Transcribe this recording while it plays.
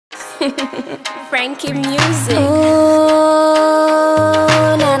Frankie music. Oh,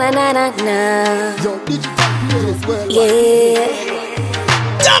 na na na na na. Yeah.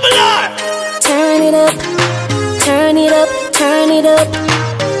 Double R. Turn it up, turn it up, turn it up,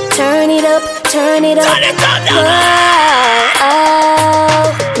 turn it up, turn it up. Turn it up, wow.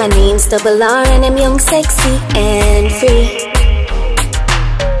 My name's Double R and I'm young, sexy and free.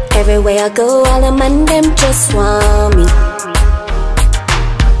 Everywhere I go, all the man them just want me.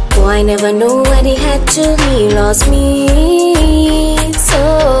 Oh, I never know what he had till he lost me.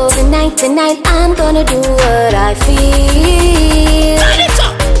 So tonight, I'm gonna do what I feel. Turn it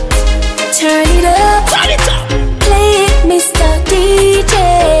up. Turn it up. Turn it up. Play it, Mr. DJ.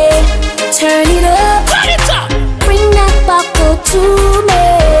 Turn it up. Turn it up. Bring that buckle to me.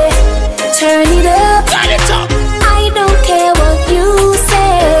 Turn it up. Turn it up. I don't care what you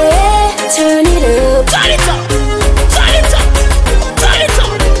say. Turn it up. Turn it up. Turn it up. Turn it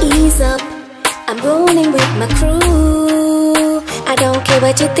up. Ease up. I'm rolling with my crew. I don't care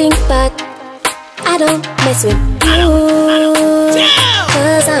what you think, but I don't mess with you.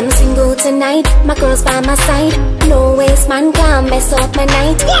 Cause I'm single tonight, my girl's by my side. No waste man can't mess up my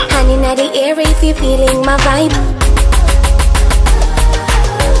night. Hand in the air if you're feeling my vibe.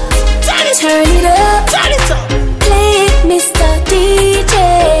 Turn it up, Turn it up. play it, Mr. DJ.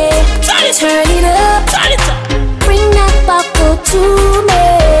 Turn it up. Turn it up, Turn it up. bring that buckle to me.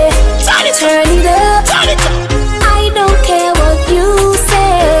 Turn it up. Turn it up, Turn it up. I don't care what you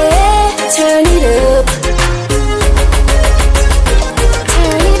say. Turn it up.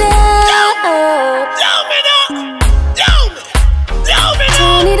 Turn it up. Low me now. Low me. Low me now.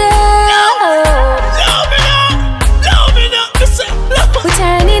 Turn it up. Low me now. Low me now. Listen. We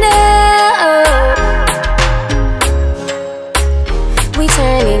turn it up. We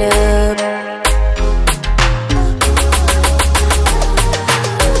turn it up.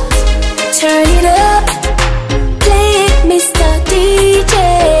 Turn it up.